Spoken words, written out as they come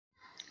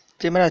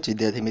જે મારા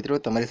વિદ્યાર્થી મિત્રો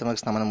તમારી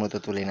સમક્ષ તમારો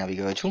મહત્વ લઈને આવી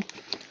ગયો છું।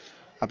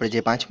 આપણે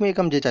જે પાંચમું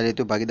એકમ જે ચાલ્યું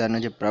હતું ભાગીદારનો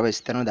જે પ્રવેશ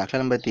તેનો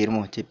દાખલા નંબર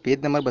 13મો જે પેજ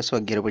નંબર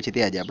 211 પર છે તે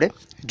આજે આપણે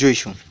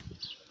જોઈશું।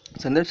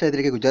 સંદર્ભ સાહિત્ય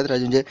તરીકે ગુજરાત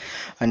રાજ્યનું જે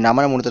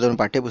નામાના મૂળતત્વનું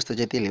પાઠ્યપુસ્તક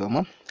છે તે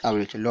લેવામાં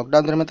આવ્યું છે।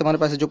 લોકડાઉન દરમિયાન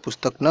તમારી પાસે જો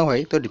પુસ્તક ન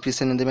હોય તો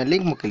ડિસ્ક્રિપ્શનની અંદર મેં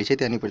લિંક મૂકેલી છે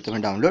તેની પર તમે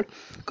ડાઉનલોડ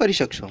કરી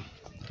શકશો।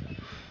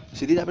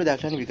 સીધી જ આપણે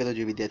દાખલાની વિગતો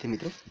જોઈએ વિદ્યાર્થી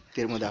મિત્રો।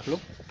 13મો દાખલો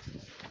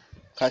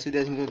ખાસ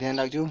વિદ્યાર્થી મિત્રો ધ્યાન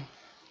રાખજો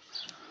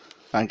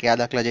કારણ કે આ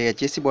દાખલા જે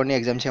HSC બોર્ડની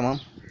એક્ઝામ છે એમાં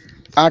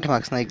 8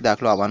 માર્ક્સનો એક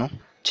દાખલો આવવાનો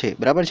છે,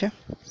 બરાબર છે।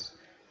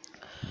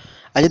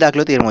 આજે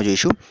દાખલો 13મો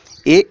જોઈશું।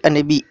 એ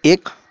અને બી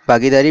એક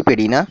ભાગીદારી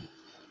પેઢીના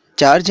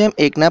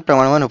 4:1 ના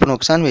પ્રમાણમાં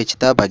નુકસાન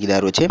વેચતા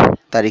ભાગીદારો છે।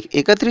 તારીખ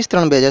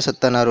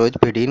 31/3/2017 રોજ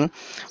પેઢીનું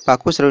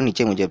પાકું સરળ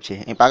નીચે મુજબ છે।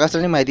 અહીં પાકા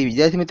સરળની માહિતી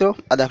વિદ્યાર્થી મિત્રો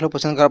આ દાખલો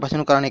પસંદ કરવા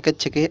પાછળનું કારણ એક જ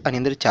છે કે આની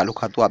અંદર ચાલુ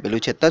ખાતું આપેલું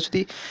છે। અત્યાર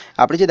સુધી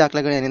આપણે જે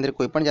દાખલા ગણ્યા એની અંદર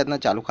કોઈપણ જાતના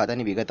ચાલુ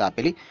ખાતાની વિગત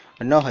આપેલી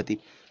ન હતી।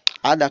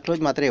 આ દાખલો જ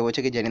માત્ર એવો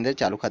છે કે જેની અંદર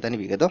ચાલુ ખાતાની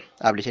વિગતો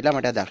આપેલી છે, એટલા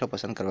માટે આ દાખલો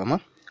પસંદ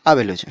કરવામાં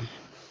આવેલો છે।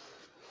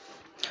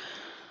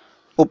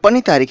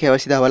 ઉપરની તારીખે હવે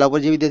સીધા હવાલા પર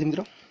જે વિદ્યાર્થી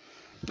મિત્રો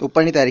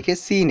ઉપરની તારીખે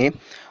સી ને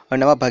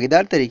નવા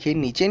ભાગીદાર તરીકે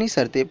નીચેની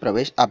શરતે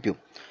પ્રવેશ આપ્યો।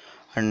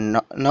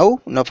 નવ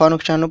નફા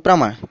નુકસાનનું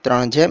પ્રમાણ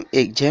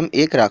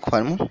 3:1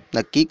 રાખવાનું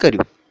નક્કી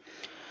કર્યું।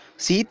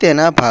 સી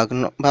તેના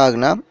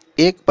ભાગના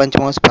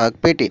 1/5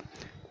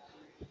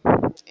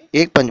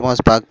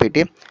 ભાગ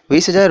પેટે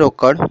 20,000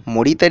 રોકડ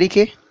મૂડી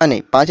તરીકે અને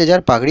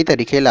 5,000 પાઘડી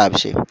તરીકે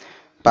લાવશે।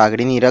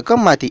 પાઘડીની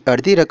રકમમાંથી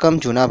અડધી રકમ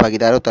જૂના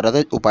ભાગીદારો તરત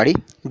જ ઉપાડી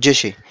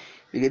જશે।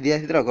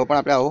 વિદ્યાર્થી મિત્રો અગાઉ પણ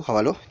આપણે આવો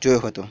હવાલો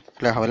જોયો હતો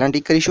એટલે હવાલાને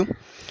ટીક કરીશું।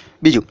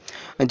 બીજું,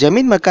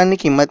 જમીન મકાનની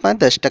કિંમતમાં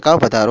 10%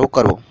 વધારો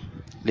કરવો।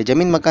 એટલે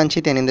જમીન મકાન છે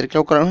તેની અંદર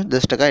કેટલો કરવાનો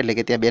 10%, એટલે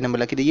કે ત્યાં 2 નંબર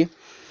લખી દઈએ।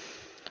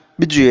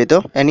 બીજું જોઈએ તો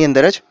એની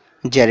અંદર જ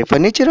જ્યારે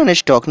ફર્નિચર અને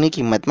સ્ટોકની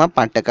કિંમતમાં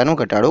 5%નો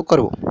ઘટાડો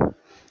કરવો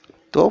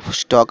તો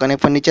સ્ટોક અને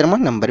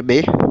ફર્નિચરમાં નંબર 2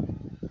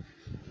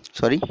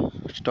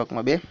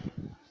 સ્ટોકમાં 2।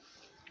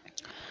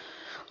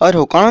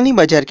 રોકાણોની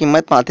બજાર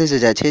કિંમત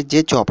 35,000 છે જે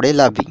ચોપડે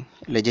લાવવી।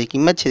 એટલે જે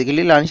કિંમત છે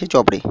કેટલી લાવવાની છે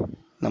ચોપડે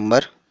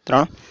નંબર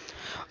 3।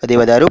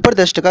 દેવાદારો પર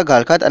 10%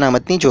 ગાળખાત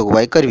અનામતની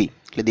જોગવાઈ કરવી।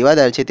 એટલે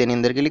દેવાદાર છે તેની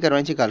અંદર કેટલી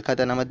કરવાની છે ગાળખાત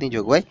અનામતની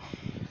જોગવાઈ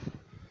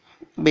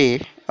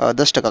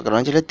 10%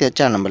 કરવાની છે, એટલે ત્યાં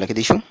 4 નંબર લખી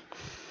દઈશું।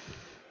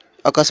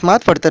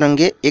 અકસ્માત વળતર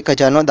અંગે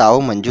 1,000નો દાવો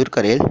મંજૂર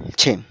કરેલ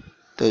છે,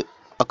 તો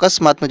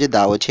અકસ્માતનો જે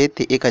દાવો છે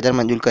તે 1,000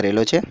 મંજૂર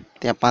કરેલો છે,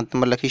 ત્યાં 5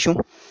 નંબર લખીશું।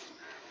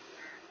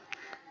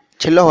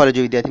 છેલ્લો હવાલો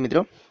જો વિદ્યાર્થી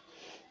મિત્રો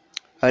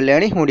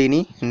લેણી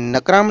મૂડીની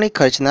નકરામણી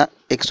ખર્ચના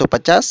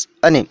 150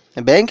 અને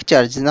બેંક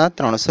ચાર્જના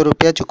 300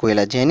 રૂપિયા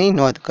ચૂકવેલા જેની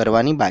નોંધ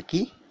કરવાની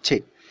બાકી છે।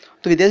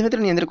 તો વિદ્યાર્થી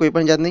મિત્રોની અંદર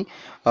કોઈપણ જાતની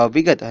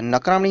વિગત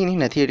નકરામણીની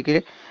નથી, એટલે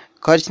કે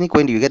ખર્ચની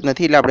કોઈ વિગત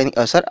નથી, એટલે આપણે એની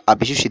અસર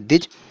આપીશું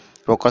સીધી જ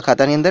રોકડ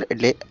ખાતાની અંદર।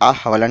 એટલે આ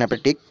હવાલાને આપણે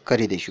ટીક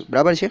કરી દઈશું,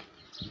 બરાબર છે।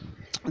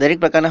 દરેક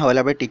પ્રકારના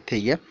હવાલા આપણે ટીક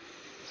થઈ ગયા।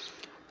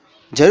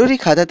 જરૂરી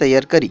ખાતા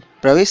તૈયાર કરી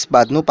પ્રવેશ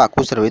બાદનું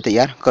પાકું સર્વે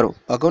તૈયાર કરો।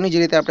 અગાઉની જે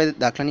રીતે આપણે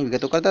દાખલાની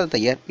વિગતો કરતા હતા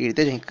તૈયાર એ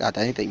રીતે જ અહીં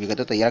ખાતાની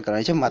વિગતો તૈયાર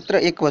કરવાની છે। માત્ર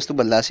એક વસ્તુ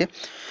બદલાશે,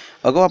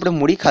 અગાઉ આપણે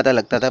મૂડી ખાતા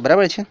લખતા હતા,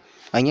 બરાબર છે।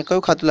 અહીંયા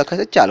કયું ખાતું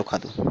લખાશે ચાલુ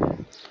ખાતું,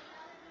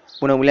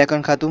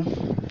 પુનઃમૂલ્યાંકન ખાતું,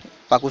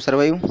 પાકું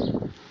સરવૈયું,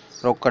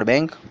 રોકડ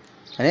બેંક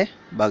અને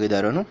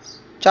ભાગીદારોનું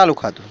ચાલુ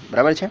ખાતું,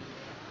 બરાબર છે।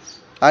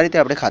 આ રીતે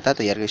આપણે ખાતા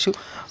તૈયાર કરીશું।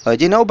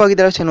 જે નવ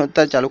ભાગીદારો છે એનું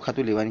અત્યારે ચાલુ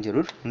ખાતું લેવાની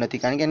જરૂર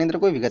નથી કારણ કે એની અંદર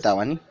કોઈ વિગત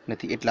આવવાની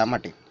નથી, એટલા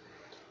માટે।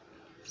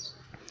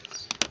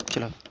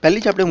 ચલો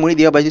પહેલી જ આપણે મૂડી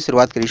દેવા બાજુ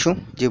શરૂઆત કરીશું।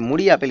 જે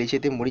મૂડી આપેલી છે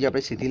તે મૂડી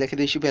આપણે સીધી લખી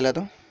દઈશું। પહેલાં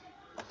તો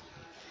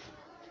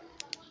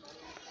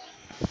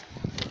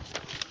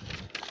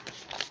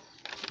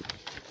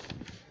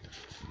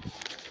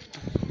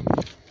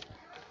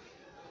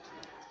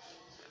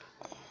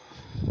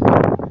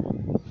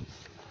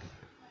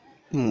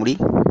મૂડી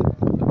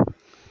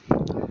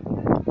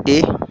એ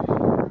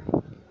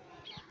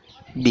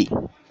બી,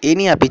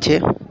 એની આપી છે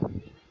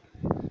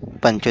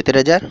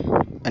 75,000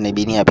 અને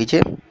બીની આપી છે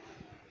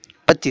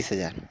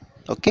 25,000।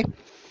 ઓકે,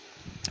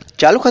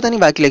 ચાલુ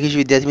ખાતાની બાકી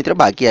લખીશું વિદ્યાર્થી મિત્રો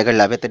બાકી આગળ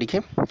લાવ્યા તરીકે।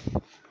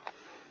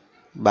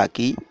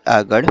 બાકી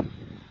આગળ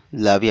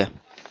લાવ્યા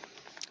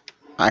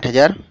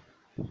 8,000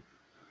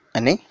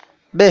 અને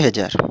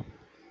 2,000।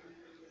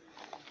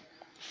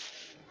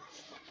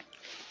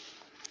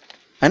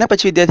 આના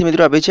પછી વિદ્યાર્થી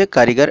મિત્રો આપે છે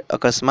કારીગર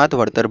અકસ્માત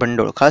વળતર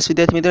ભંડોળ। ખાસ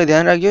વિદ્યાર્થી મિત્રો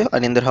ધ્યાન રાખજો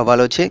આની અંદર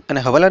હવાલો છે અને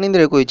હવાલાની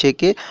અંદર કોઈ છે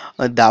કે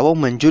દાવો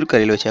મંજૂર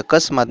કરેલો છે।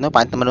 અકસ્માતનો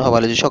 5 નંબરનો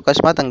હવાલો જોશો,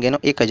 અકસ્માત અંગેનો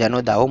 1,000નો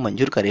દાવો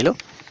મંજૂર કરેલો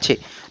છે।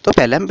 તો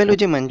પહેલાં પહેલું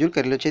જે મંજૂર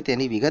કરેલો છે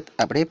તેની વિગત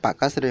આપણે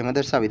પાકા સર્વેમાં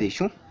દર્શાવી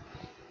દઈશું।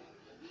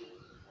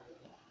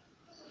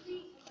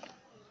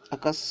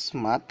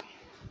 અકસ્માત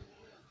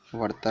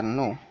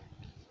વળતરનો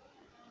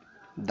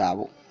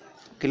દાવો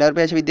કેટલા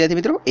રૂપિયા છે વિદ્યાર્થી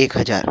મિત્રો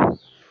 1,000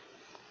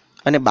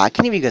 અને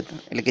બાકીની વિગત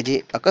એટલે કે જે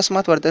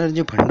અકસ્માત વળતર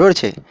જે ભંડોળ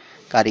છે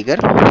કારીગર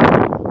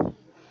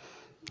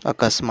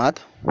અકસ્માત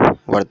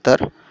વળતર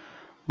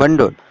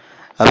ભંડોળ,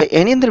 હવે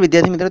એની અંદર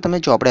વિદ્યાર્થી મિત્રો તમે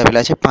ચોપડે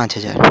આપેલા છે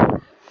 5,000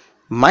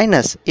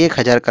 માઇનસ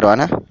 1,000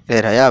 કરવાના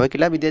રહ્યા। હવે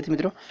કેટલા વિદ્યાર્થી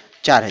મિત્રો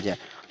 4,000,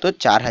 તો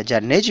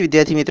 4,000ને જ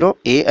વિદ્યાર્થી મિત્રો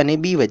એ અને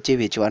બી વચ્ચે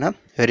વેચવાના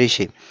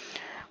રહેશે।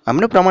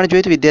 આમનું પ્રમાણ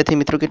જોઈએ તો વિદ્યાર્થી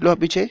મિત્રો કેટલું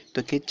આપ્યું છે તો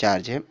કે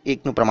 4:1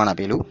 નું પ્રમાણ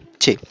આપેલું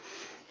છે।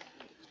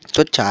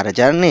 તો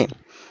 4000 ને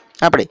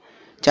આપણે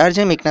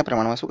 4:1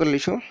 પ્રમાણમાં શું કરી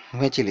લઈશું?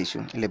 વહેંચી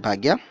લઈશું. એટલે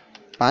ભાગ્યા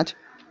 5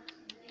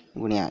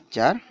 ગુણ્યા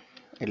 4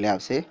 એટલે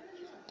આવશે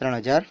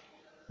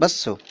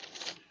 3200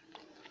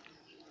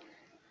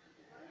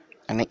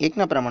 અને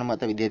 1ના પ્રમાણમાં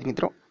હતા વિદ્યાર્થી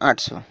મિત્રો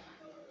 800.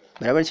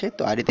 બરાબર છે.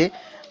 તો આ રીતે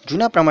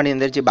જૂના પ્રમાણની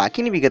અંદર જે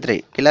બાકીની વિગત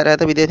રહી કેટલા રહ્યા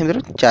હતા વિદ્યાર્થી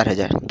મિત્રો?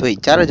 4000. તો એ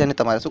 4000 ને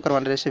તમારે શું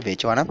કરવાના રહેશે?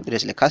 વેચવાના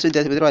રહેશે. એટલે ખાસ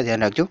વિદ્યાર્થી મિત્રો આ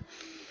ધ્યાન રાખજો.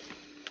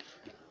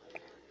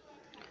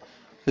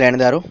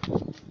 લેણદારો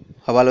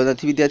હવાલો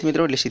નથી વિદ્યાર્થી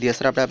મિત્રો, એટલે સીધી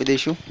અસર આપણે આપી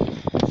દઈશું.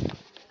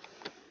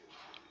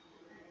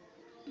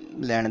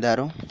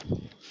 લેણદારો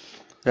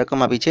રકમ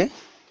આપી છે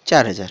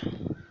 4000.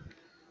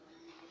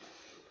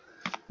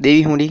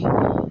 દેવી હુંડી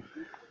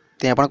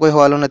ત્યાં પણ કોઈ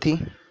હવાલો નથી,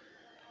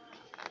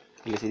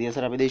 એટલે સીધી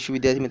અસર આપી દઈશું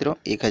વિદ્યાર્થી મિત્રો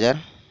 1000.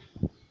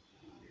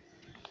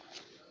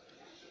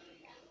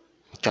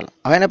 ચાલો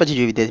હવે એના પછી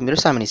જોઈએ વિદ્યાર્થી મિત્રો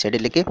સામેની સાઈડ,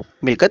 એટલે કે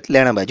મિલકત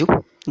લેણા બાજુ.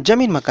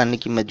 જમીન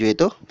મકાનની કિંમત જોઈએ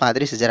તો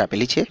 35000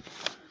 આપેલી છે.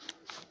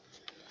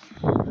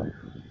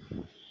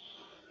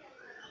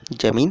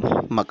 જમીન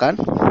મકાન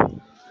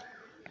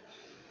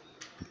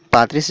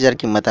 35000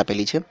 કિંમત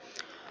આપેલી છે.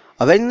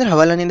 હવે એની અંદર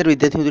હવાલાની અંદર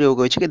વિદ્યાર્થી મિત્રો એવું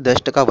કહ્યું છે કે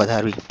 10%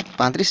 વધારવી.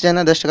 35000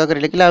 ના 10% કરે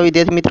એટલે કેટલા આવે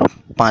વિદ્યાર્થી મિત્રો?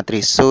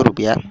 3500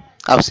 રૂપિયા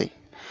આવશે.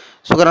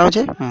 શું કરવાનું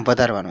છે?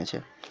 વધારવાનું છે.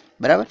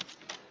 બરાબર.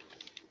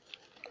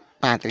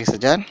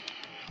 35000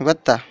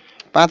 વત્તા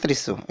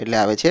 3500 એટલે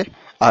આવે છે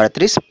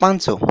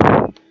 38500.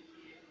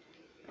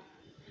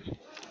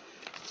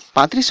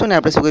 3500 ને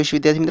આપણે શું કહીશું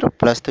વિદ્યાર્થી મિત્રો?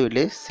 પ્લસ થયું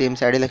એટલે સેમ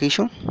સાઈડે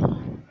લખીશું.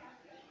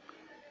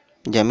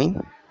 જમીન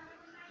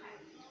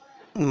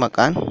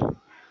મકાન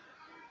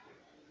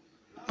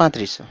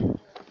 3500.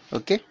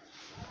 ઓકે.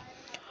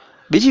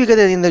 બીજી વિગત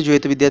એની અંદર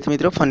જોઈએ તો વિદ્યાર્થી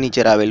મિત્રો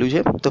ફર્નિચર આવેલું છે.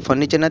 તો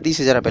ફર્નિચરના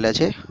 30000 આપેલા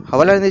છે.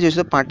 હવાલાની અંદર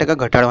જોઈશું તો 5%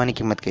 ઘટાડવાની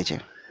કિંમત કહે છે.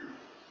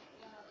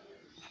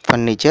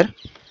 ફર્નિચર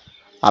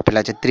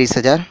આપેલા છે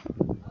 30000,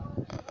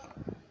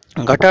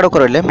 ઘટાડો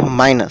કરો એટલે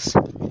માઇનસ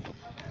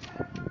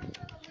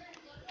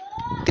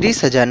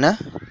 30000 ના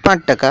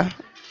 5%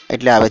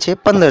 એટલે આવે છે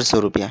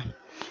 1500 રૂપિયા.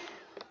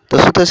 તો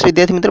શું થશે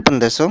વિદ્યાર્થી મિત્રો?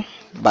 1500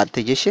 બાદ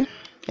થઈ જશે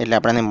એટલે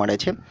આપણને મળે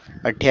છે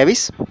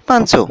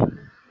 28500.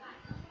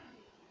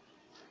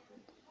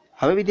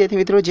 હવે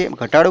વિદ્યાર્થી મિત્રો જે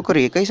ઘટાડો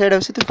કરીએ કઈ સાઈડ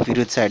આવશે? તો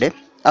વિરુદ્ધ સાઈડે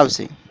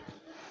આવશે.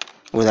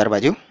 ઉધાર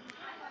બાજુ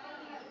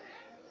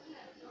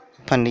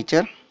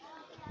ફર્નિચર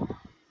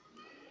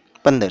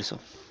 1500.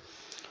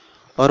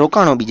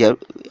 રોકાણો બીજા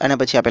આના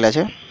પછી આપેલા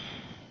છે.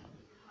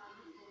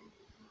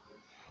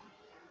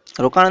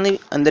 રોકાણની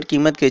અંદર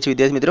કિંમત કહે છે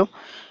વિદ્યાર્થી મિત્રો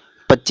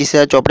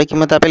 25000 ચોપડે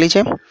કિંમત આપેલી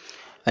છે.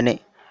 અને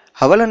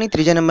હવાલાની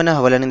ત્રીજા નંબરના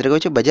હવાલાની અંદર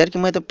કહ્યું છે બજાર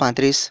કિંમત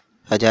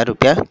 35000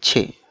 રૂપિયા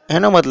છે.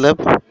 એનો મતલબ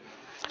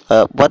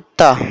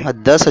વત્તા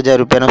 10000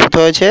 રૂપિયાનો શું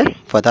થયો છે?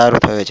 વધારો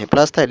થયો છે.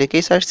 પ્લસ થાય એટલે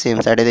કઈ સાઈડ? સેમ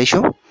સાઈડે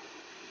દઈશું.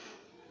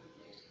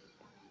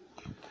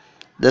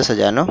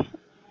 10000 નો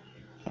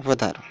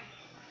વધારો.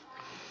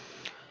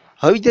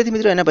 હવે વિદ્યાર્થી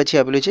મિત્રો એના પછી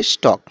આપેલું છે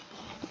સ્ટોક.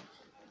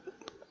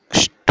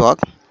 સ્ટોક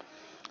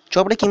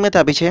ચોપડે કિંમત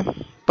આપી છે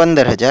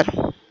 15000.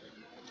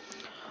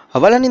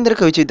 હવાલાની અંદર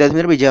કહ્યું છે વિદ્યાર્થી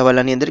મિત્રો બીજા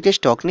હવાલાની અંદર કે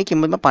સ્ટોકની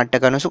કિંમતમાં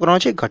 5%નો શું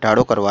કરવાનો છે?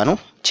 ઘટાડો કરવાનો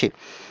છે.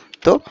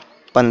 તો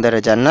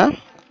 15000 ના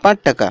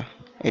 5%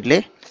 એટલે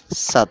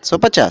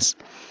 750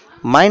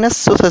 માઇનસ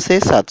શું થશે?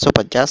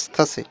 750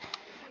 થશે.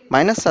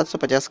 માઇનસ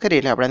 750 કરીએ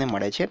એટલે આપણને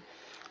મળે છે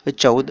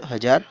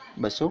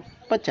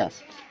 14250.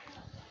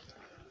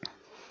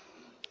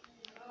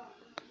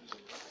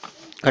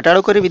 ઘટાડો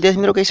કરી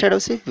વિદ્યાર્થી મિત્રો કઈ સાઈડ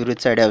આવશે?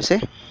 વિરુદ્ધ સાઈડે આવશે.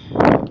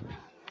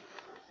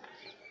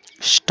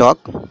 સ્ટોક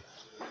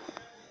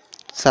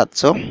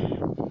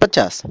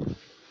 750.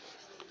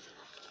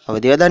 હવે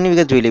દેવાદારની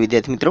વિગત જોઈ લે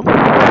વિદ્યાર્થી મિત્રો.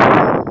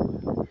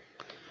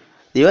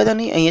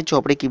 દેવાદારની અહીંયા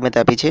ચોપડી કિંમત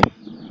આપી છે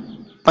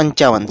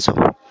 5500.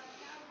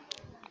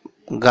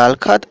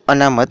 ગાલખાત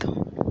અનામત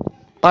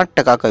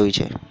 5% કહ્યું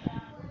છે.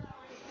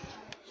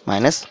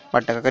 માઇનસ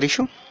 5%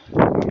 કરીશું.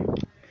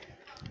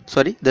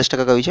 સોરી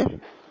 10% કહ્યું છે.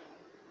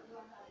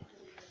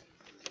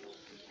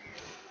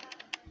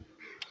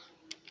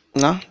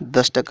 ના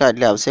 10%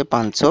 એટલે આવશે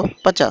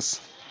 550.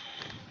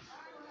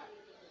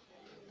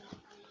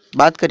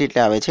 બાદ કરી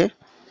એટલે આવે છે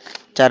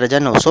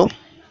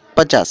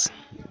 4950.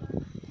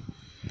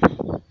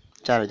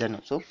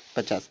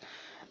 4950.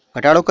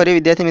 ઘટાડો કરી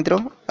વિદ્યાર્થી મિત્રો.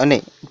 અને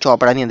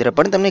ચોપડાની અંદર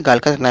પણ તમને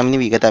ગાલખાત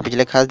નામની વિગત આપી છે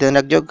એટલે ખાસ ધ્યાન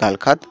રાખજો.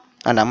 ગાલખાત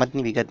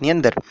અનામતની વિગતની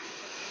અંદર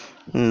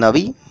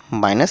નવી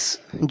માઇનસ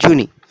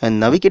જૂની.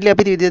 નવી કેટલી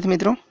આપી હતી વિદ્યાર્થી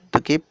મિત્રો? તો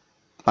કે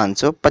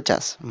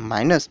 550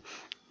 માઇનસ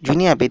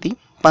જૂની આપી હતી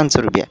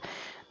 500 રૂપિયા.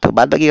 તો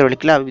બાદ બાકી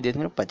કેટલા આવે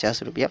વિદ્યાર્થી મિત્રો?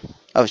 50 રૂપિયા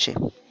આવશે.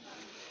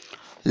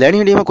 લેણી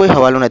હુંડીમાં કોઈ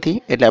હવાલો નથી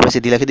એટલે આપણે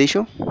સીધી લખી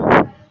દઈશું.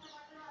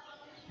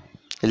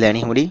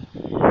 લેણી હુંડી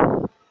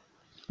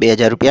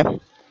 2000 રૂપિયા.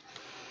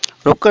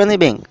 રોકડની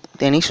બેંક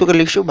તેની શું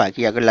કરી લખીશું?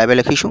 બાકી આગળ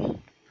લાવ્યા લખીશું.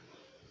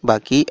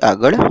 બાકી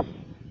આગળ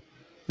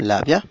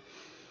લાવ્યા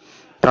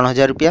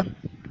 3000 રૂપિયા.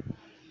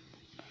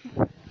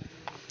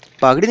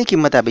 પાઘડીની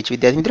કિંમત આપી છે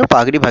વિદ્યાર્થી મિત્રો.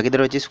 પાઘડી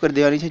ભાગીદારો વચ્ચે શું કરી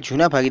દેવાની છે?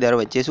 જૂના ભાગીદારો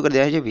વચ્ચે શું કરી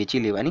દેવાની છે?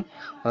 વેચી લેવાની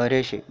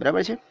રહેશે.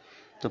 બરાબર છે.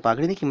 તો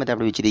પાઘડીની કિંમત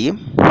આપણે વેચી દઈએ.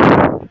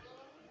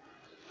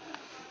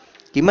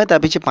 કિંમત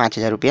આપી છે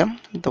 5000 રૂપિયા.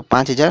 તો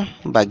 5000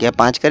 ભાગ્યા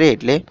 5 કરીએ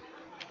એટલે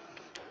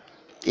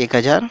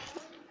 1000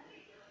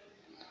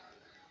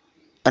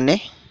 અને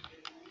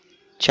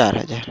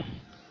 4000,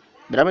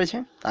 બરાબર છે।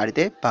 આ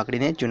રીતે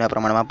પાઘડીને જૂના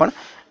પ્રમાણમાં પણ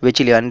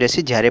વેચી લેવાની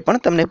રહેશે। જ્યારે પણ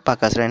તમને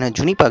પાકા શ્રેણીના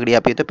જૂની પાઘડી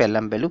આપી તો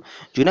પહેલાં પહેલું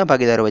જૂના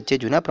ભાગીદારો વચ્ચે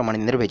જૂના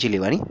પ્રમાણની અંદર વેચી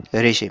લેવાની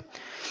રહેશે।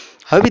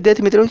 હવે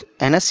વિદ્યાર્થી મિત્રો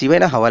એના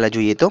સિવાયના હવાલા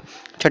જોઈએ તો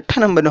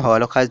છઠ્ઠા નંબરનો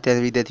હવાલો ખાસ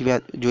ધ્યાન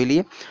વિદ્યાર્થી જોઈ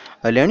લઈએ।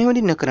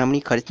 લેણીઓની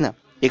નકરામણી ખર્ચના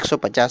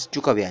 150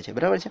 ચૂકવ્યા છે,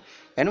 બરાબર છે।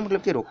 એનો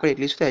મતલબ કે રોકડ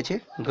એટલી શું થાય છે,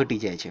 ઘટી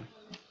જાય છે।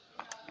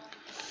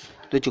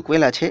 તો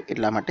ચૂકવેલા છે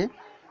એટલા માટે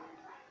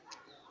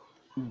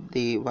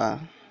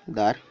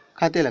દેવાદાર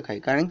ખાતે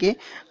લખાય, કારણ કે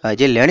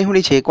જે લેણી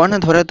હુંડી છે એ કોના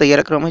દ્વારા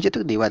તૈયાર કરવામાં આવે છે,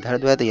 તો દેવાદાર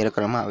દ્વારા તૈયાર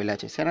કરવામાં આવેલા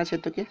છે। શેના છે,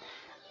 તો કે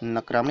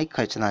નકરામણી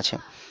ખર્ચના છે।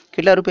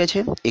 કેટલા રૂપિયા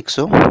છે,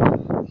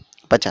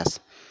 150।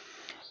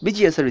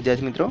 બીજી અસર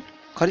વિદ્યાર્થી મિત્રો,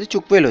 ખર્ચ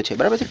ચૂકવેલો છે,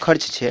 બરાબર છે,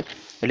 ખર્ચ છે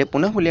એટલે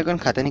પુનઃમૂલ્યાંકન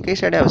ખાતાની કઈ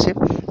સાઈડે આવશે,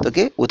 તો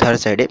કે ઉધાર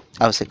સાઈડે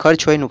આવશે।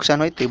 ખર્ચ હોય, નુકસાન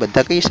હોય તો એ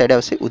બધા કઈ સાઈડે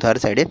આવશે, ઉધાર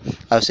સાઈડે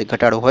આવશે।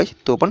 ઘટાડો હોય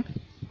તો પણ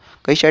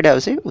કઈ સાઈડે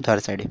આવશે, ઉધાર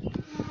સાઈડે।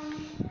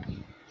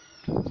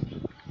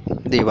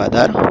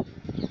 દેવાદાર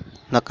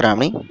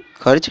નકરામણી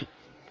ખર્ચ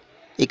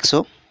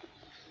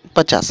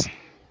 150।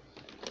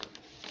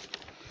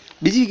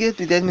 બીજી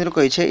વિદ્યાર્થી મિત્રો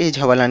કહે છે એ જ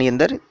હવાલાની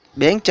અંદર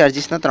બેંક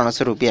ચાર્જીસના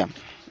 300 રૂપિયા,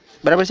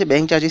 બરાબર છે।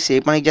 બેંક ચાર્જીસ એ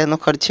પણ એક જાતનો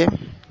ખર્ચ છે।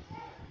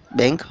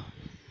 બેંક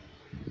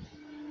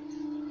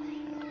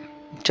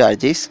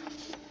ચાર્જીસ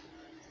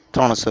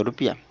 300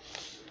 રૂપિયા,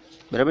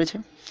 બરાબર છે।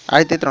 આ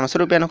રીતે 300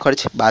 રૂપિયાનો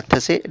ખર્ચ બાદ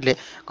થશે એટલે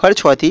ખર્ચ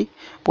હોવાથી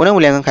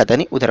પુનઃમૂલ્યાંકન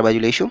ખાતાની ઉધાર બાજુ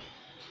લઈશું।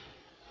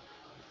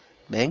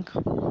 બેંક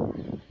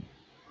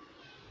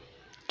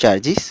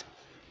ચાર્જીસ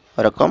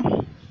રકમ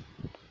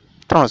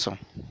 300।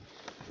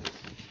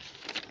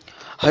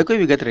 હવે કોઈ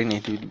વિગત રહી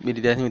નહીં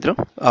વિદ્યાર્થી મિત્રો,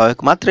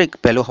 માત્ર એક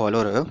પહેલો હવાલો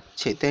રહ્યો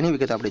છે, તેની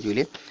વિગત આપણે જોઈ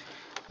લઈએ।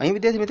 અહીં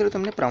વિદ્યાર્થી મિત્રો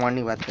તમને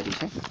પ્રમાણની વાત કરી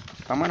છે।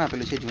 પ્રમાણ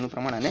આપેલું છે જૂનું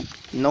પ્રમાણ અને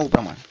નવું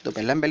પ્રમાણ। તો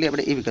પહેલાં પહેલી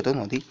આપણે એ વિગતો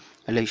નોંધી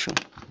લઈશું।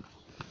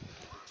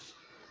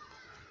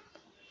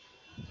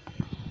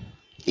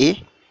 એ,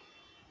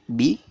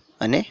 બી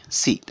અને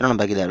સી 3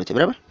 ભાગીદારો છે,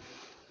 બરાબર।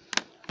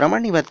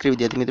 પ્રમાણની વાત કરીએ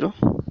વિદ્યાર્થી મિત્રો,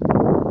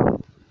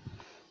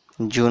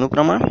 જૂનું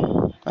પ્રમાણ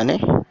અને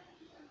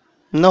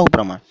નવું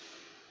પ્રમાણ।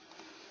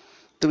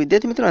 તો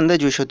વિદ્યાર્થી મિત્રો અંદર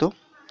જોશો તો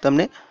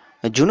તમને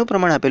જૂનું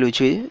પ્રમાણ આપેલું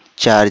છે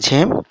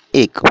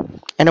 4/1,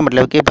 એનો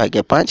મતલબ કે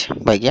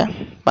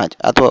 /5/5,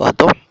 આ તો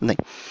હતો નહીં।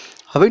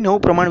 હવે નવું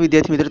પ્રમાણ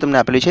વિદ્યાર્થી મિત્રો તમને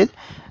આપેલું છે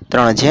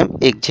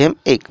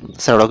 3/1/1,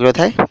 સરવાળો કેટલો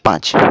થાય,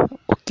 5।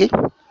 ઓકે।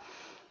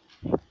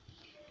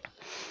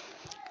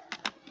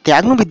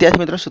 ત્યાગનું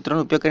વિદ્યાર્થી મિત્રો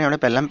સૂત્રનો ઉપયોગ કરીને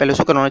આપણે પહેલાં પહેલું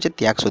શું કરવાનું છે,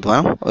 ત્યાગ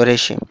શોધવાનો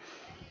રહેશે।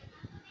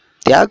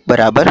 ત્યાગ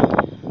બરાબર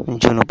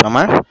જૂનું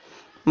પ્રમાણ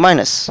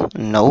માઇનસ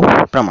નવું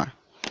પ્રમાણ।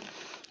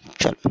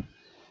 ચાલો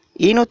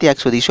એનો ત્યાગ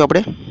શોધીશું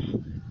આપણે।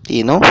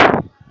 એનો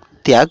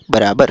ત્યાગ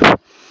બરાબર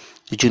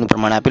જૂનું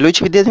પ્રમાણ આપેલું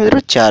છે વિદ્યાર્થી મિત્રો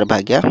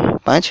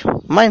 4/5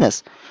 માઇનસ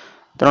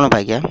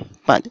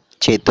 3/5,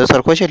 છેદ તો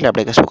સરખો છે એટલે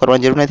આપણે કશું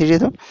કરવાની જરૂર નથી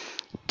રહેતું।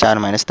 4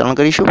 - 3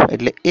 કરીશું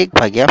એટલે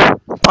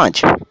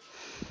 1/5।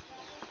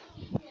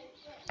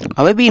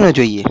 હવે બીનો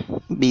જોઈએ।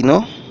 બીનો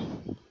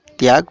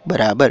ત્યાગ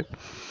બરાબર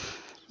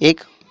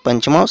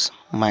 1/5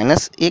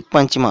 માઇનસ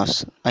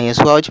 1/5, અહીંયા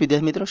શું આવે છે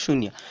વિદ્યાર્થી મિત્રો,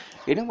 0।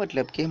 એનો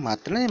મતલબ કે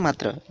માત્ર ને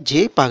માત્ર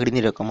જે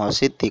પાઘડીની રકમ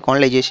આવશે તે કોણ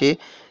લઈ જશે,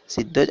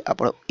 સીધો જ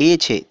આપણો એ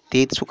છે તે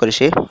શું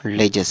કરશે,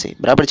 લઈ જશે,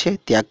 બરાબર છે।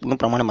 ત્યાગનું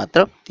પ્રમાણ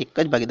માત્ર એક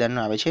જ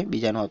ભાગીદારનું આવે છે,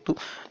 બીજાનું આવતું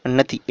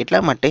નથી।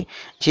 એટલા માટે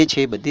જે છે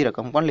બધી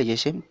રકમ કોણ લઈ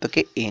જશે, તો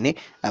કે એને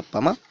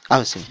આપવામાં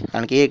આવશે,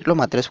 કારણ કે એ એટલો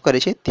માત્ર શું કરે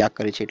છે, ત્યાગ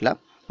કરે છે, એટલા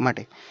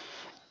માટે।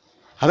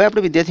 હવે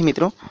આપણે વિદ્યાર્થી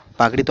મિત્રો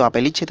પાઘડી તો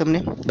આપેલી જ છે તમને,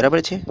 બરાબર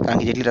છે, કારણ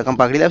કે જેટલી રકમ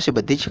પાઘડી લાવશે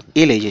બધી જ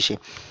એ લઈ જશે।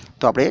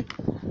 તો આપણે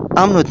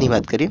આમ નોંધની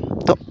વાત કરીએ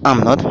તો આમ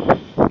નોંધ,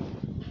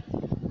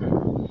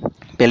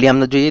 પહેલી આમ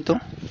નોંધ જોઈએ તો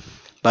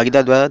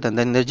ભાગીદાર દ્વારા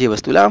ધંધાની અંદર જે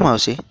વસ્તુ લાવવામાં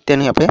આવશે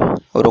તેની આપણે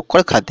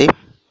રોકડ ખાતે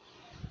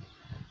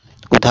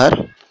ઉધાર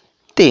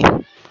તે,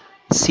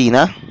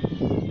 સીના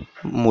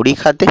મૂડી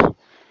ખાતે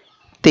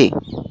તે,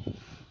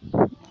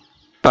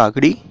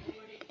 પાઘડી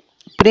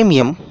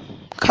પ્રીમિયમ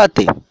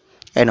ખાતે।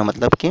 એનો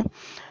મતલબ કે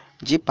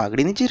જે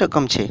પાઘડીની જે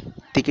રકમ છે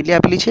તે કેટલી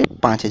આપેલી છે,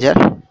 5000,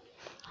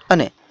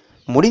 અને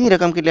મૂડીની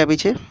રકમ કેટલી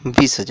આપી છે,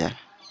 20000।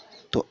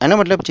 તો એનો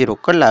મતલબ જે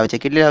રોકડ લાવે છે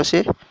કેટલી આવશે,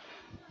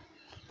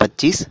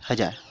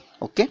 25000।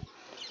 ઓકે।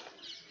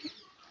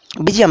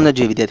 બીજી આમના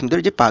જોઈએ વિદ્યાર્થી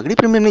મિત્રો, જે પાઘડી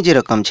પ્રીમિયમની જે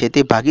રકમ છે તે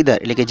ભાગીદાર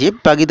એટલે કે જે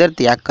ભાગીદાર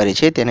ત્યાગ કરે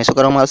છે તેને શું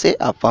કરવામાં આવશે,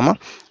 આપવામાં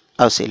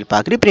આવશે। એટલે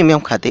પાઘડી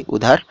પ્રીમિયમ ખાતે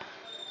ઉધાર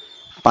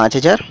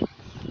 5000,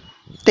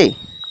 તે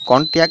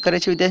કોણ ત્યાગ કરે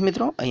છે વિદ્યાર્થી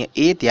મિત્રો,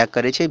 અહીંયા એ ત્યાગ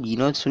કરે છે,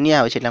 બીનો 0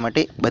 આવે છે એટલા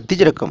માટે બધી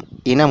જ રકમ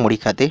એના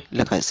મૂડી ખાતે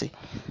લખાશે,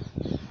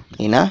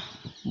 એના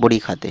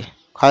મૂડી ખાતે।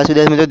 ખાસ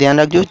વિદ્યાર્થી મિત્રો ધ્યાન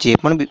રાખજો, જે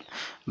પણ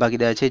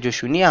ભાગીદાર છે જો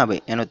 0 આવે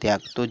એનો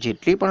ત્યાગ, તો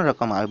જેટલી પણ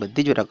રકમ આવે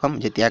બધી જ રકમ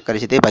જે ત્યાગ કરે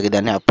છે તે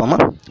ભાગીદારને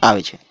આપવામાં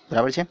આવે છે,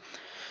 બરાબર છે।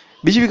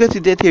 બીજી વિગત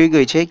વિદ્યાર્થી એવી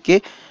ગઈ છે કે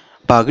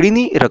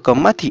પાઘડીની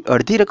રકમમાંથી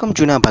અડધી રકમ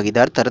જૂના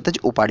ભાગીદાર તરત જ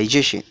ઉપાડી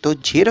જશે। તો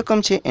જે રકમ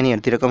છે એની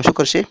અડધી રકમ શું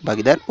કરશે,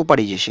 ભાગીદાર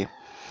ઉપાડી જશે।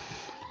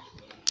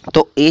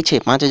 તો એ છે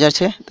 5000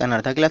 છે, તેના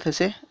અડધા કેટલા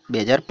થશે,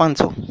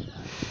 2500।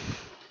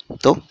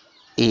 તો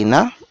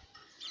એના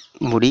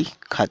મૂડી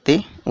ખાતે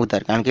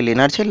ઉધાર, કારણ કે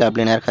લેનાર છે, લાભ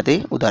લેનાર ખાતે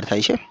ઉધાર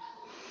થાય છે।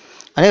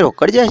 અને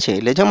રોકડ જાય છે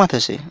એટલે જમા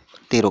થશે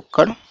તે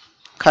રોકડ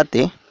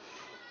ખાતે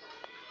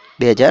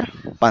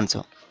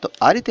 2500. તો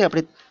આ રીતે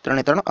આપણે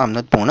 3 આમ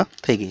નોંધ પૂર્ણ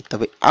થઈ ગઈ. તો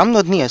હવે આમ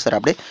નોંધની અસર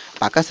આપણે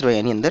પાકા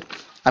સરવૈયાની અંદર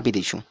આપી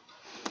દઈશું.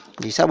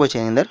 હિસાબો છે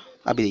એની અંદર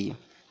આપી દઈએ.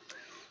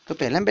 તો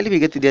પહેલાં પહેલી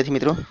વિગત વિદ્યાર્થી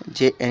મિત્રો,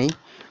 જે એની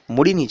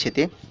મૂડીની છે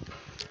તે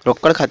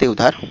રોકડ ખાતે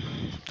ઉધાર.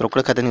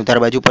 રોકડ ખાતાની ઉધાર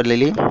બાજુ પર લઈ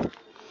લઈએ.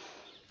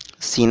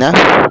 સીના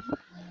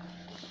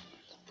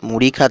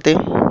મૂડી ખાતે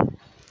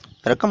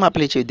રકમ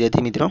આપેલી છે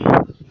વિદ્યાર્થી મિત્રો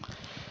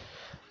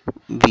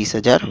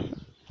 20,000.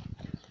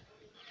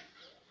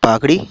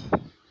 પાઘડી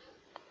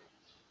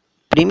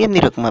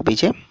પ્રીમિયમની રકમ આપી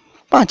છે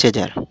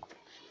 5,000.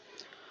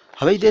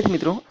 હવે વિદ્યાર્થી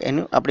મિત્રો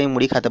એનું આપણે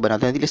મૂડી ખાતા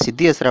બનાવતા નથી, એટલે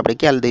સીધી અસર આપણે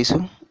ક્યાં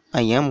દઈશું?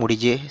 અહીંયા મૂડી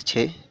જે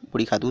છે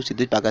મૂડી ખાતું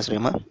સીધું જ પાકા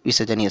શ્રેણીમાં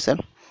 20,000ની અસર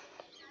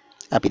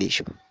આપી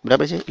દઈશું.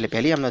 બરાબર છે. એટલે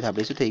પહેલી આમ નોંધ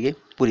આપણે શું થઈ ગઈ?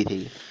 પૂરી થઈ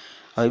ગઈ.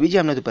 હવે બીજી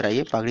આમ નોંધ ઉપર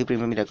આવીએ. પાઘડી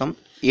પ્રીમિયમની રકમ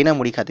એના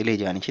મૂડી ખાતે લઈ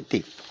જવાની છે તે.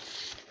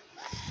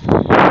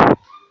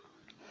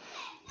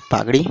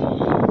 પાઘડી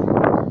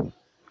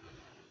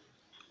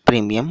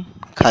પ્રીમિયમ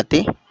ખાતે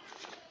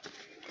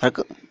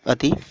રકમ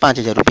હતી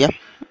 5,000 રૂપિયા.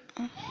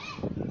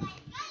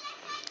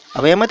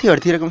 હવે એમાંથી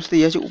અડધી રકમ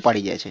સુધી જાય છે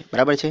ઉપાડી જાય છે.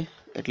 બરાબર છે.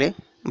 એટલે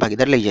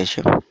ભાગીદાર લઈ જાય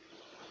છે.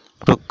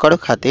 રોકડ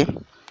ખાતે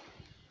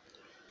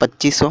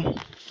 2500.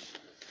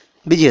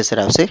 બીજી અસર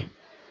આવશે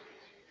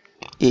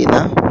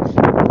એના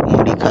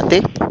મૂડી ખાતે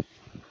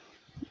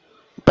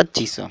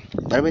 2500.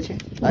 બરાબર છે.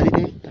 આ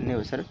રીતે બંને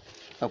અસર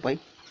અપાઈ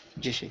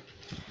જશે.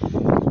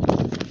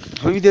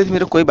 હવે વિદ્યાર્થી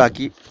મિત્રો કોઈ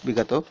બાકી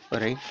વિગતો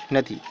રહી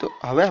નથી. તો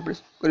હવે આપણે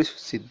કરીશું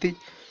સીધી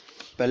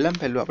પહેલું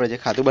આપણે જે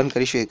ખાતું બંધ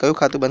કરીશું એ કયું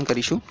ખાતું બંધ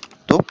કરીશું?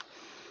 તો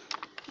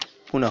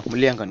પુનઃ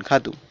મૂલ્યાંકન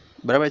ખાતું.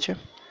 બરાબર છે.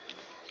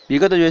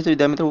 વિગતો જોઈએ તો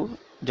વિદ્યાર્થી મિત્રો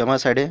જમા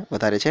સાઈડે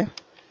વધારે છે.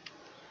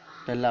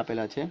 પહેલાં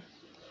આપેલા છે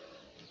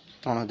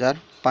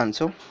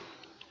 3,500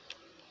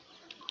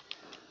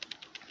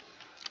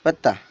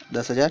 વત્તા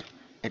 10,000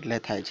 એટલે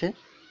થાય છે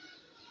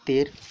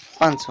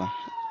 13,500.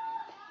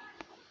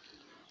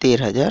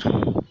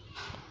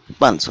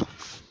 13,500.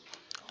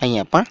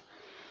 અહીંયા પણ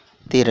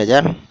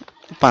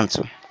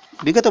 13,500.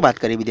 વિગતો બાદ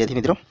કરીએ વિદ્યાર્થી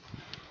મિત્રો.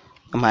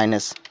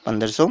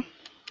 -1,500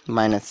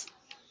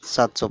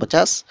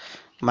 -750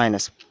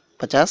 -50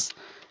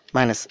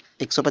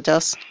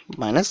 -150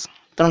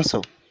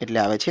 -300 એટલે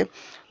આવે છે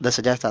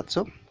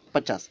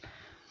 10,750.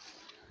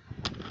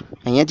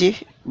 અહીંયા જે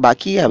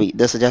બાકી આવી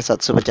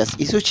 10,750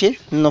 એ શું છે?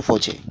 નફો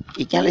છે.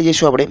 એ ક્યાં લઈ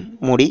જઈશું આપણે?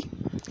 મૂડી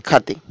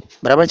ખાતે.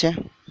 બરાબર છે.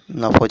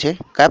 નફો છે.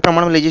 કયા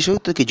પ્રમાણમાં લઈ જઈશું?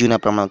 તો કે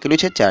જૂના પ્રમાણ કેટલું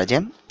છે?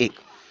 4:1.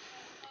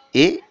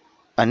 એ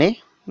અને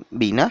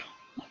બીના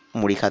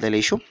મૂડી ખાતે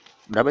લઈશું.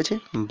 બરાબર છે.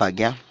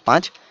 ભાગ્યા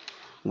 5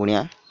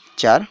 ગુણ્યા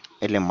 4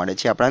 એટલે મળે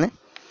છે આપણને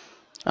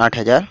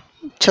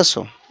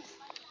 8,600.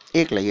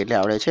 1 લઈએ એટલે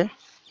આવડે છે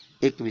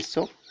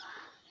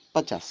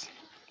 2,150.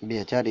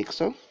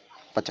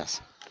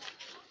 2,150.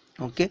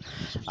 ઓકે.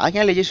 આ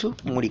ક્યાં લઈ જઈશું?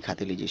 મૂડી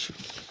ખાતે લઈ જઈશું.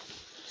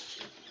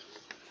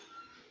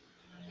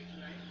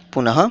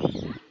 પુનઃ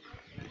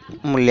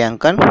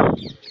મૂલ્યાંકન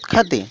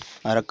ખાતે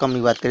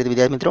રકમની વાત કરીએ તો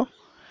વિદ્યાર્થી મિત્રો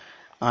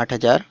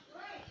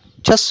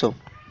 8,600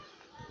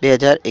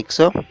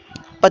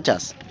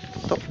 2,150.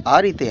 તો આ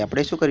રીતે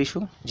આપણે શું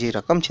કરીશું? જે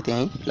રકમ છે તે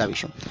અહીં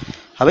લાવીશું.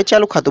 હવે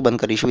ચાલુ ખાતું બંધ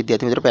કરીશું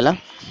વિદ્યાર્થી મિત્રો. પહેલાં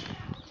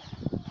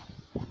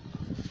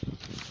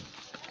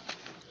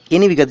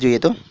એની વિગત જોઈએ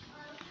તો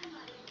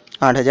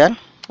 8,000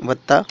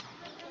 વત્તા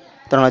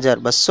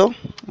 3,200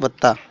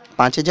 વત્તા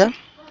 5,000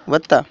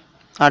 વત્તા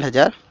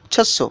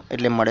 8,600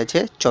 એટલે મળે છે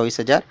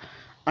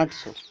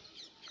 24,800.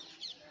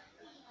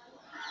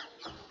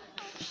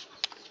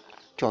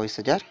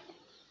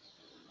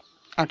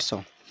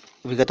 24,800.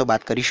 વિગતો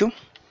બાદ કરીશું.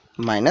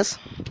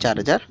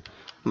 -4,000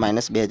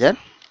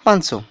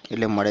 -2,500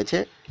 એટલે મળે છે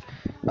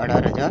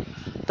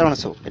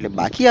 18,300. એટલે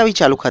બાકી આવી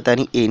ચાલુ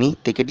ખાતાની એની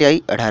તે કેટલી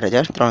આવી?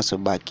 18,300.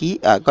 બાકી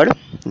આગળ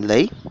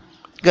લઈ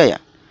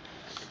ગયા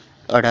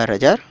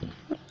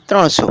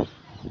 18,300.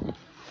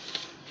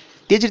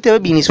 તે જ રીતે હવે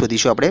બીની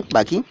શોધીશું આપણે.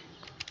 બાકી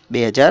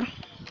 2,000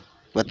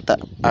 વત્તા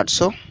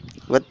 800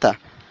 વત્તા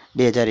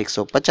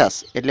 2,150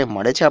 એટલે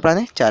મળે છે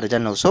આપણને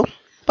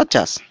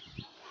 4,950.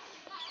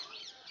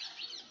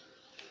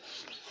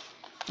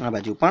 આ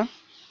બાજુ પણ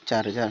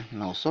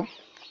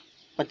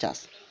 4,950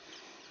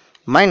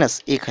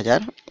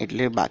 -1,000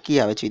 એટલે બાકી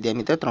આવે છે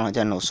વિદ્યાર્થી મિત્રો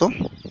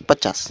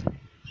 3,950.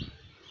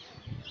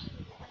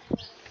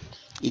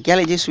 એ ક્યાં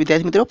લઈ જઈશું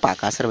વિદ્યાર્થી મિત્રો?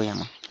 પાકા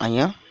સરવૈયામાં.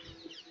 અહીંયા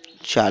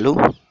ચાલુ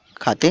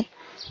ખાતે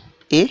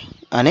એ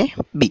અને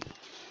બી.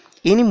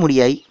 એની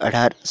મૂડી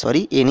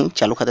આવી એની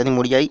ચાલુ ખાતાની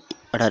મૂડી આવી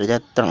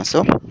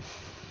 18,300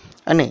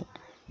 અને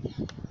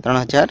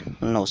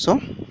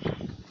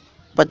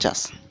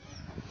 3,950.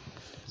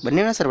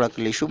 બંનેના સરવાળા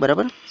કરી લઈશું.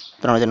 બરાબર.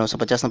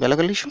 3,950નો પહેલાં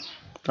કરી લઈશું.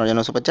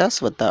 3,950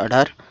 વત્તા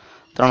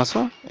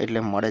 18,300 એટલે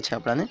મળે છે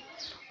આપણને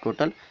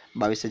ટોટલ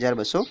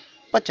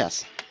 22,250.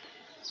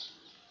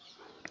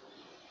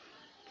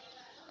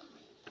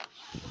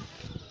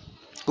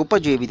 ઉપર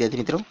જોઈએ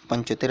વિદ્યાર્થી મિત્રો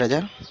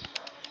 75,000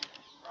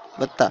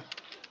 વત્તા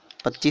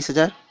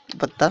 25,000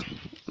 વત્તા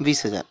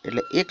 20,000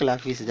 એટલે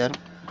 1,20,000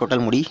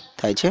 ટોટલ મૂડી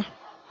થાય છે.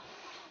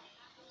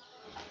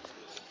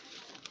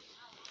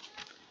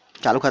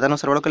 ચાલુ ખાતાનો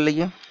સરવાળો કરી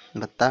લઈએ.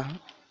 વત્તા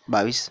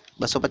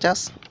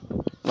 22,250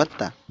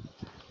 વત્તા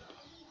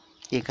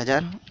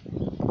 1,000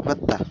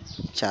 વત્તા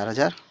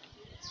 4,000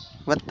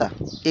 વત્તા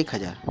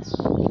 1,000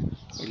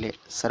 એટલે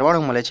સરવાળો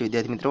મળે છે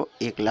વિદ્યાર્થી મિત્રો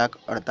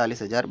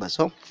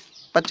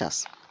 1,48,250.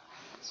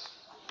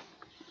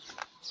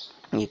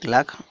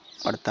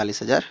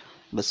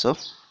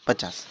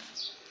 1,48,250.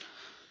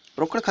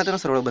 રોકડ ખાતાનો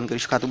સરવાળો બંધ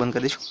કરીશું, ખાતું બંધ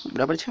કરી દઈશું.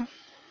 બરાબર છે.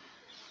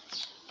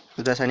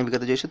 ઉદાસની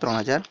વિગતો જોઈશું.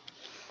 3,000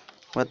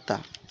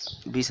 વત્તા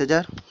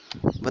 20,000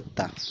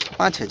 વત્તા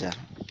 5,000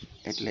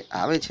 એટલે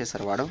આવે છે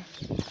સરવાળો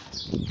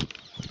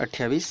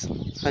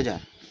 28,000.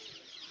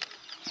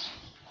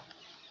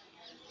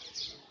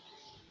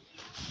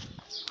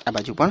 આ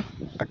બાજુ પણ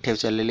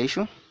 28,000 લઈ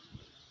લઈશું.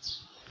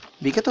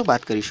 વિગતો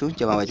બાદ કરીશું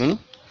જમા બાજુની.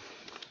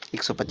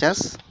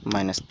 150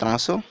 માઇનસ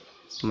 300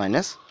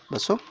 માઇનસ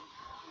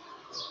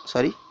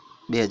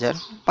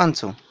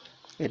 2,500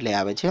 એટલે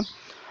આવે છે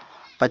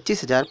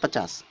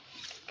 25,050.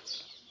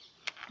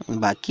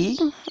 બાકી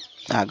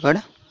આગળ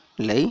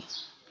લઈ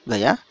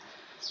ગયા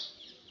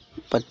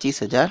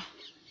 25,050.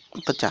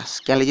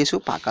 ક્યાં લઈ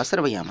જઈશું? પાકા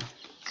સરવૈયામાં.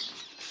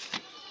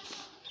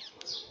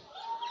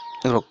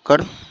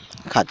 રોકડ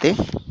ખાતે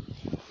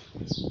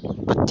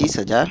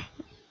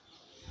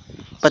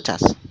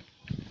 25,050.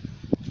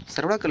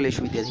 સરવાળા કરી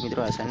લઈશું વિદ્યાર્થી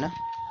મિત્રો આસાનના.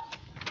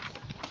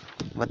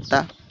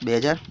 વત્તા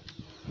 2,000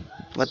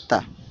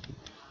 વત્તા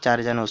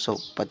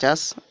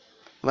 4,950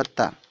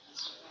 વત્તા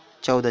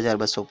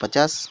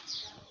 14,250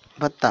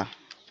 વત્તા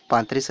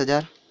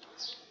 35,000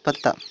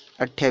 વત્તા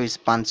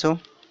 28,500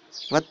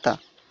 વત્તા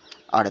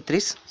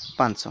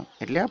 38,500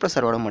 એટલે આપણો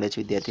સરવાળો મળે છે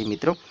વિદ્યાર્થી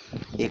મિત્રો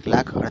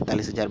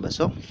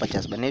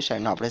 1,48,250. બંને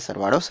સાઈડનો આપણે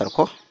સરવાળો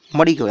સરખો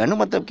મળી ગયો. એનો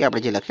મતલબ કે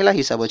આપણે જે લખેલા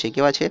હિસાબો છે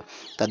કેવા છે?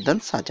 તદ્દન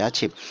સાચા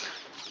છે.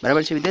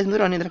 બરાબર છે વિદ્યાર્થી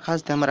મિત્રો. આની અંદર ખાસ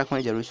ધ્યાનમાં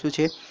રાખવાની જરૂર શું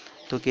છે?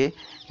 તો કે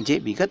જે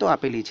વિગતો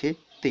આપેલી છે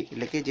તે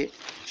એટલે કે જે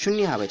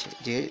શૂન્ય આવે છે,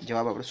 જે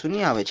જવાબ આપણો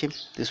શૂન્ય આવે છે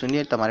તે શૂન્ય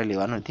તમારે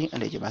લેવાનો નથી.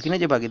 અને જે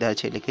બાકીના જે ભાગીદાર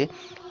છે એટલે કે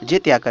જે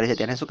ત્યાગ કરે છે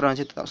તેને શું કરવાનું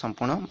છે?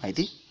 સંપૂર્ણ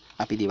માહિતી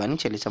આપી દેવાની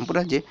છે. એટલે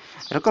સંપૂર્ણ જે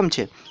રકમ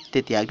છે તે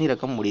ત્યાગની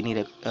રકમ, મૂડીની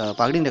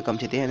પાઘડીની રકમ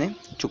છે તેને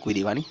ચૂકવી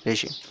દેવાની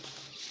રહેશે.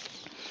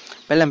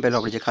 પહેલાં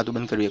આપણે જે ખાતું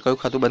બંધ કર્યું એ કયું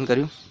ખાતું બંધ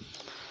કર્યું?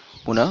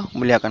 પુનઃ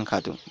મૂલ્યાંકન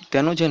ખાતું.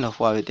 તેનો જે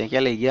નફો આવે ત્યાં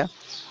ક્યાં લઈ ગયા?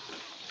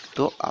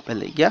 તો આપણે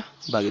લઈ ગયા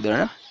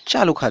ભાગીદારોના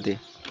ચાલુ ખાતે.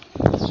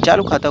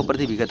 ચાલુ ખાતા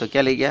ઉપરથી વિગતો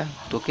ક્યાં લઈ ગયા?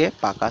 તો કે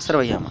પાકા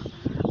સરવૈયામાં.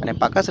 અને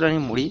પાકા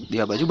સરવૈયાની મૂડી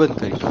દેવા બાજુ બંધ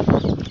કરી.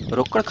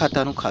 રોકડ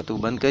ખાતાનું ખાતું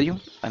બંધ કર્યું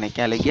અને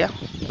ક્યાં લઈ ગયા?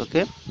 તો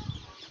કે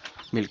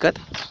મિલકત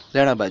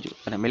લેણા બાજુ.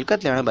 અને મિલકત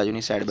લેણા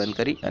બાજુની સાઈડ બંધ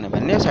કરી અને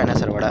બંને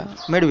સાઈડના સરવાળા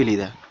મેળવી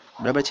લીધા.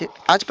 બરાબર છે.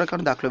 આ જ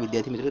પ્રકારનો દાખલો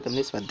વિદ્યાર્થી મિત્રો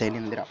તમને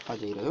સ્વાધ્યાયની અંદર આપવા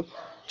જઈ રહ્યો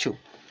છું.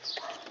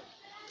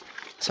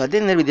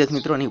 સ્વાધ્યાયની અંદર વિદ્યાર્થી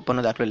મિત્રો આની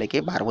ઉપરનો દાખલો એટલે કે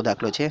 12મો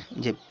દાખલો છે,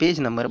 જે પેજ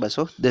નંબર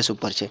 210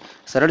 ઉપર છે.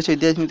 સરળ છે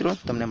વિદ્યાર્થી મિત્રો.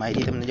 તમને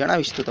માહિતી તમને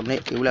જણાવીશ તો તમને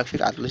એવું લાગશે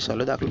કે આટલો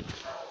સહેલો દાખલો.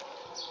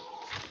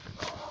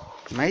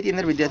 માહિતી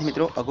અંદર વિદ્યાર્થી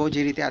મિત્રો અગાઉ જે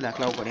રીતે આ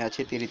દાખલાઓ ભણ્યા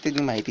છે તે રીતે જ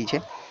માહિતી છે.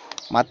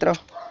 માત્ર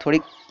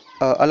થોડીક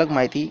અલગ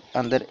માહિતી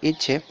અંદર એ જ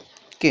છે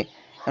કે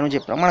એનું જે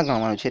પ્રમાણ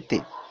ગણવાનું છે તે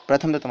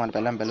પ્રથમ તો તમારે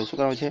પહેલું શું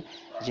કરવાનું છે?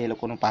 જે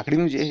લોકોનું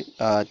પાઘડીનું જે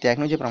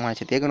ત્યાગનું જે પ્રમાણ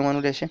છે તે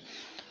ગણવાનું રહેશે.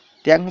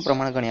 ત્યાગનું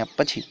પ્રમાણ ગણ્યા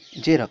પછી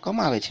જે રકમ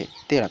આવે છે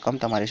તે રકમ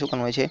તમારે શું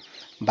કરવાની છે?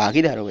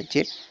 ભાગીદારો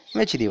વચ્ચે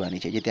વેચી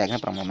દેવાની છે. જે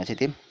ત્યાગના પ્રમાણમાં છે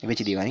તે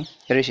વેચી દેવાની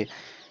રહેશે.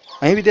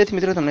 અહીં વિદ્યાર્થી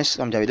મિત્રો તમને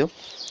સમજાવી દો.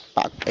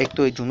 એક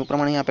તો એ જૂનું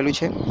પ્રમાણ અહીં આપેલું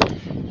છે.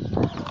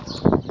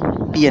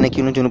 પી અને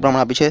ક્યુનું જૂનું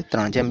પ્રમાણ આપ્યું છે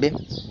 3:2.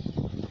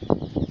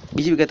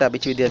 બીજી વિગત આપી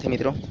છે વિદ્યાર્થી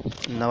મિત્રો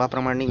નવા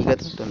પ્રમાણની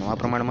વિગત. તો નવા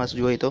પ્રમાણમાં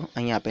જોઈએ તો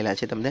અહીં આપેલા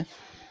છે તમને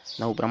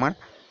નવું પ્રમાણ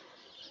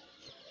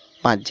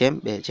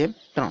 5:2:3.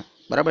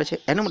 બરાબર છે.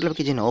 એનો મતલબ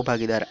કે જે નવો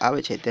ભાગીદાર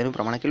આવે છે તેનું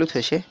પ્રમાણ કેટલું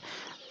થશે?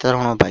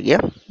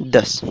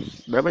 3/10.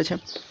 બરાબર છે.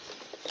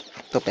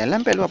 તો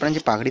પહેલું આપણે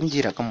જે પાઘડીની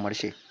જે રકમ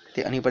મળશે તે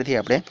આની પરથી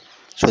આપણે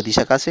શોધી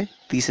શકાશે.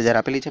 30,000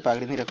 આપેલી છે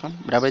પાઘડીની રકમ.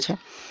 બરાબર છે.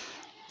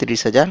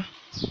 30,000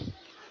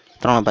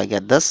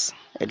 3/10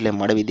 એટલે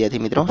મળે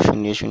વિદ્યાર્થી મિત્રો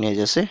 0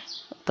 જશે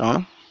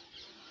 3.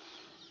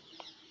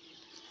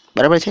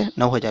 બરાબર છે.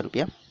 9,000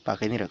 રૂપિયા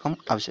પાઘડીની રકમ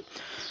આવશે.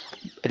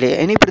 એટલે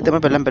એની પર તમે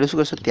પહેલાં શું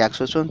કરશો? ત્યાગ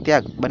શોધશો.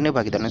 ત્યાગ બંને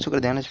ભાગીદારને શું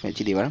કરી દેવાના?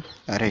 વેચી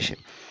દેવાના રહેશે.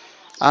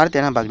 આર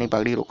તેના ભાગની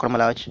પાઘડી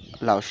રોકડમાં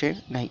લાવશે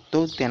નહીં તો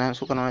તેના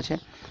શું કરવાના છે?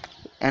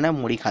 એના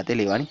મૂડી ખાતે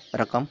લેવાની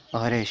રકમ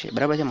રહેશે.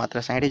 બરાબર છે. માત્ર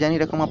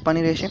 60,000ની રકમ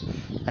આપવાની રહેશે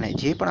અને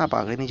જે પણ આ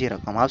પાઘડીની જે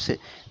રકમ આવશે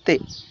તે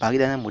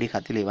ભાગીદારના મૂડી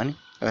ખાતે લેવાની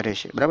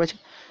રહેશે. બરાબર છે.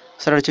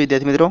 સરળ છે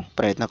વિદ્યાર્થી મિત્રો.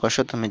 પ્રયત્ન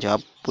કરશો તમને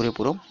જવાબ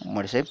પૂરેપૂરો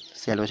મળશે.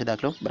 સહેલો છે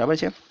દાખલો. બરાબર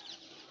છે.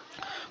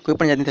 કોઈ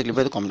પણ જાતની તકલીફ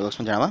હોય તો કોમેન્ટ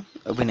બોક્સમાં જણાવવા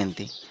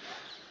વિનંતી.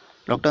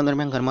 લોકડાઉન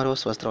દરમિયાન ઘરમાં રહો,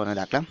 સ્વસ્થ રહો અને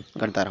દાખલા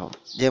ગણતા રહો.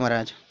 જય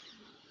મહારાજ.